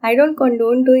I don't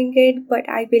condone doing it, but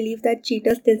I believe that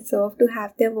cheaters deserve to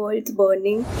have their worlds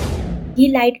burning. He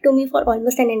lied to me for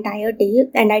almost an entire day,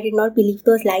 and I did not believe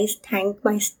those lies. Thank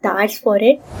my stars for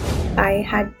it. I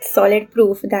had solid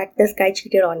proof that this guy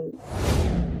cheated on me.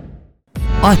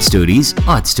 Odd Stories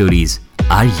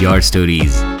are your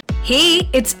stories. Hey,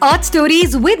 it's Odd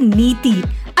Stories with Neeti.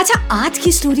 अच्छा, आज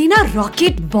की story ना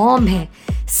rocket bomb है,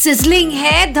 sizzling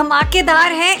है,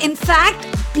 धमाकेदार है, in fact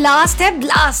blast है,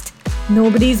 blast.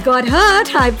 Nobody's got hurt,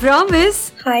 I promise.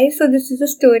 Hi, so this is a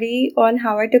story on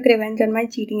how I took revenge on my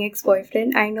cheating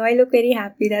ex-boyfriend. I know I look very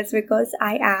happy, that's because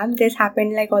I am. This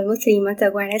happened like almost 3 months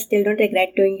ago and I still don't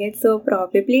regret doing it. So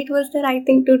probably it was the right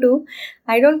thing to do.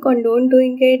 I don't condone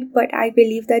doing it, but I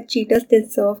believe that cheaters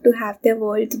deserve to have their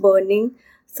worlds burning.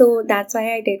 So that's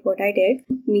why I did what I did.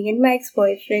 Me and my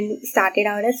ex-boyfriend started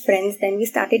out as friends, then we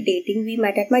started dating. We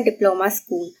met at my diploma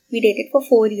school. We dated for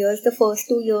 4 years. The first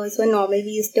 2 years were normal.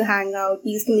 We used to hang out.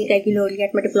 We used to meet regularly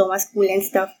at my diploma school and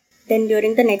stuff. Then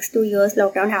during the next 2 years,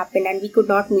 lockdown happened and we could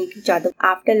not meet each other.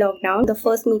 After lockdown, the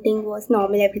first meeting was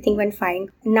normal. Everything went fine.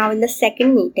 Now in the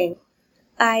second meeting,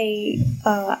 I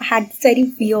had this very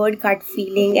weird gut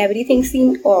feeling. Everything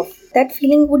seemed off. That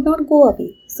feeling would not go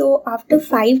away. So after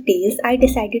 5 days, I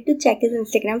decided to check his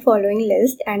Instagram following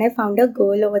list and I found a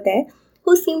girl over there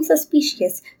who seemed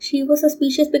suspicious. She was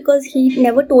suspicious because he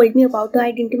never told me about her.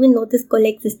 I didn't even know this girl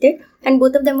existed, and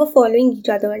both of them were following each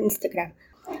other on Instagram.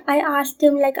 I asked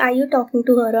him, like, are you talking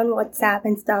to her on WhatsApp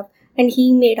and stuff? And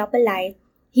he made up a lie.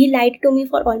 He lied to me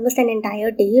for almost an entire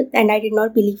day and I did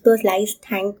not believe those lies.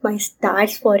 Thank my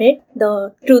stars for it.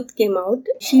 The truth came out.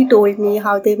 She told me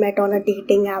how they met on a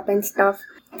dating app and stuff.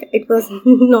 It was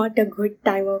not a good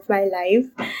time of my life.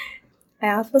 I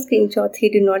asked for screenshots. He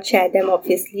did not share them,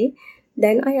 obviously.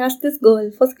 Then I asked this girl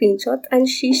for screenshots and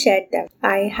she shared them.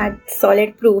 I had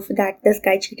solid proof that this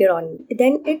guy cheated on me.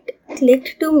 Then it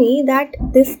clicked to me that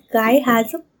this guy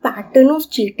has a pattern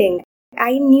of cheating.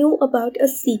 I knew about a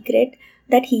secret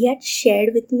that he had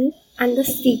shared with me, and the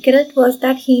secret was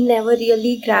that he never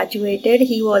really graduated.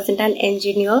 He wasn't an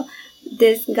engineer.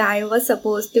 This guy was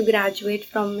supposed to graduate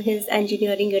from his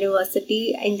engineering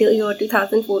university in the year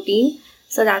 2014.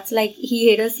 So that's like he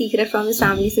hid a secret from his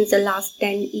family since the last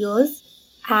 10 years.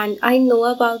 And I know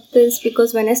about this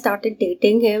because when I started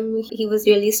dating him, he was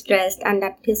really stressed and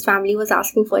that his family was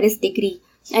asking for his degree.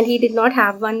 And he did not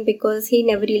have one because he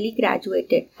never really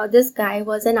graduated. This guy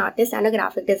was an artist and a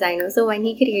graphic designer. So when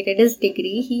he created his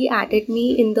degree, he added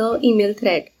me in the email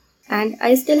thread. And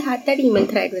I still had that email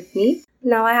thread with me.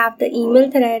 Now I have the email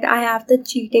thread, I have the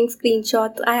cheating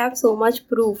screenshots, I have so much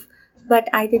proof. But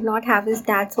I did not have his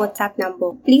dad's WhatsApp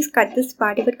number. Please cut this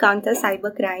part if it counts as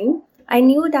cybercrime. I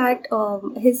knew that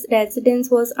his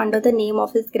residence was under the name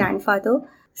of his grandfather.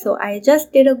 So I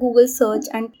just did a Google search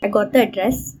and I got the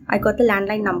address, I got the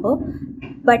landline number,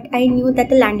 but I knew that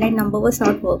the landline number was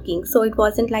not working. So it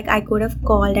wasn't like I could have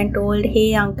called and told,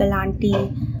 hey uncle,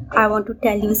 auntie, I want to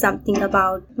tell you something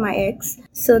about my ex.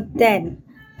 So then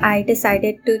I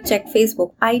decided to check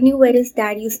Facebook. I knew where his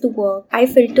dad used to work. I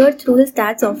filtered through his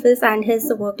dad's office and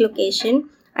his work location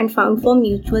and found for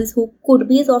mutuals who could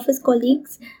be his office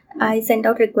colleagues. I sent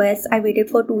out requests. I waited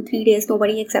for 2-3 days.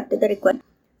 Nobody accepted the request.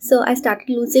 So I started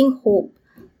losing hope.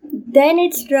 Then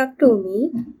it struck to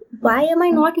me, why am I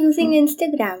not using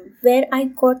Instagram, where I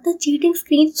got the cheating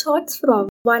screenshots from?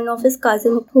 One of his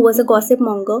cousins, who was a gossip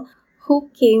monger, who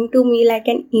came to me like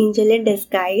an angel in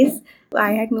disguise.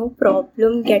 I had no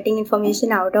problem getting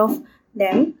information out of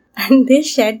them, and they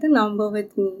shared the number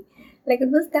with me. Like,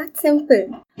 it was that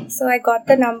simple. So I got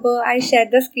the number, I shared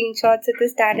the screenshots with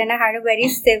his dad, and I had a very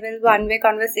civil one-way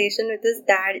conversation with his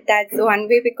dad. That's one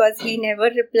way because he never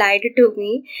replied to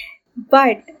me.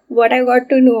 But what I got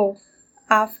to know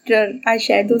after I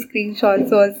shared those screenshots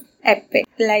was epic.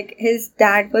 Like, his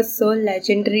dad was so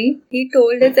legendary. He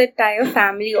told his entire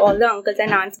family, all the uncles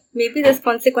and aunts. Maybe this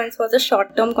consequence was a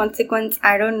short-term consequence.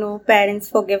 I don't know. Parents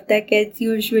forgive their kids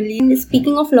usually. And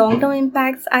speaking of long-term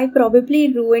impacts, I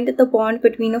probably ruined the bond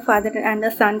between a father and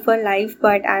a son for life,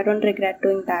 but I don't regret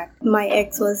doing that. My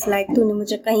ex was like, तूने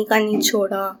मुझे कहीं का नहीं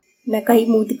छोड़ा, मैं कहीं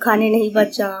मुंह दिखाने नहीं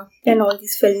बचा, and all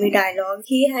these filmy dialogues.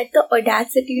 He had the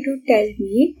audacity to tell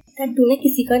me that तूने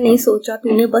किसी का नहीं सोचा,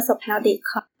 तूने बस अपना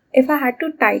देखा. If I had to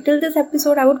title this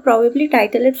episode, I would probably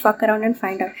title it Fuck Around and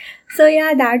Find Out. So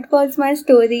yeah, that was my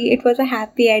story. It was a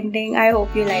happy ending. I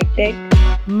hope you liked it.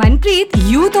 Manpreet,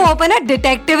 you to open a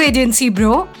detective agency,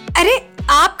 bro. अरे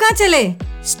आप कहाँ चले?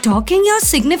 Stalking your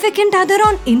significant other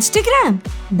on Instagram?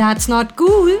 That's not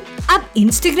cool. अब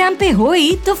Instagram पे हो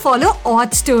ही तो follow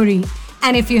Odd Story.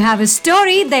 And if you have a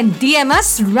story, then DM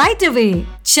us right away.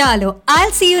 Chalo,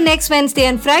 I'll see you next Wednesday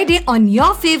and Friday on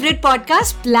your favorite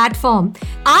podcast platform.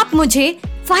 आप मुझे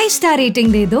 5-star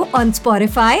rating दे दो on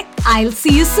Spotify. I'll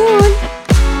see you soon.